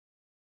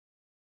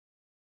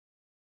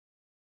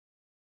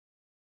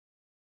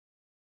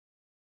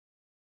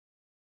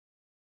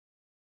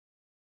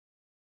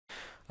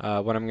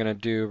What I'm going to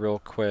do real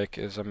quick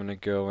is I'm going to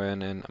go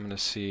in and I'm going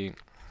to see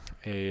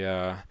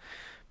a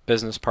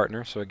business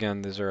partner. So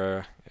again, these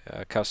are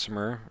a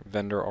customer,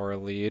 vendor, or a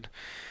lead.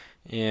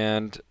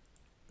 And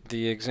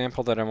the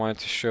example that I wanted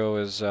to show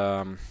is,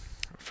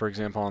 for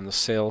example, on the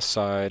sales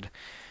side,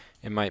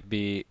 it might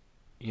be,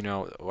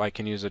 I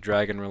can use a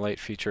drag and relate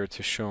feature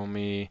to show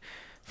me,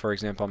 for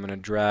example, I'm going to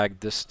drag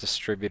this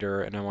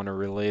distributor and I want to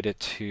relate it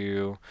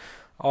to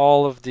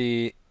all of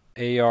the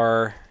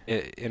AR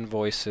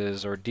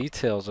invoices or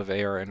details of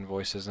AR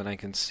invoices, and I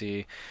can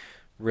see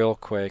real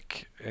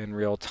quick in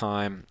real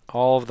time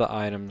all of the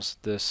items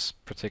this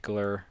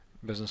particular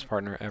business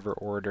partner ever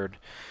ordered.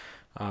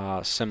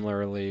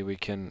 Similarly, we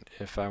can,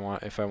 if I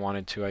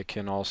wanted to, I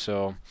can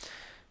also,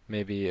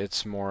 maybe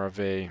it's more of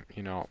a,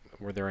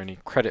 were there any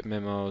credit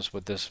memos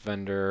with this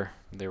vendor?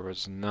 There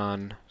was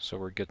none, so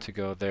we're good to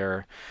go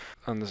there.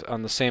 On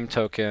the same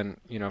token,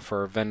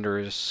 for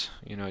vendors,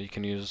 you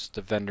can use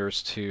the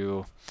vendors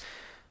to,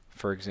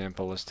 for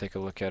example, let's take a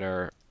look at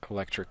our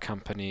electric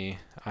company.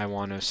 I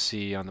want to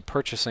see on the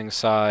purchasing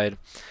side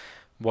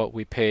what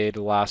we paid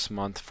last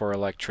month for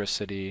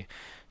electricity.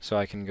 So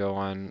I can go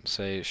on,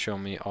 say, show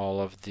me all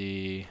of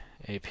the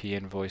AP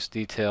invoice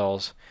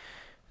details,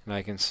 and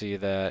I can see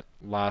that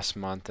last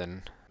month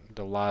and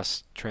the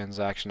last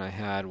transaction I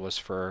had was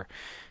for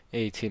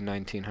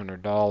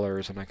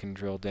 $1,900, and I can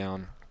drill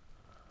down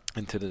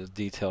into the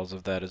details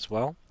of that as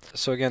well.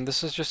 So again,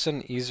 this is just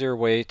an easier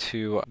way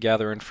to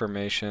gather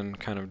information,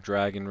 kind of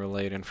drag and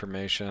relate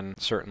information.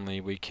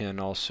 Certainly we can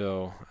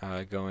also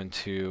go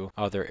into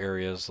other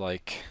areas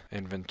like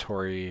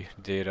inventory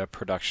data,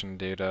 production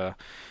data,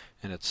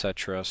 and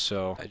etc.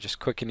 So just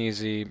quick and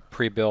easy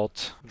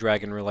pre-built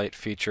drag and relate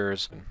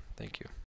features. Thank you.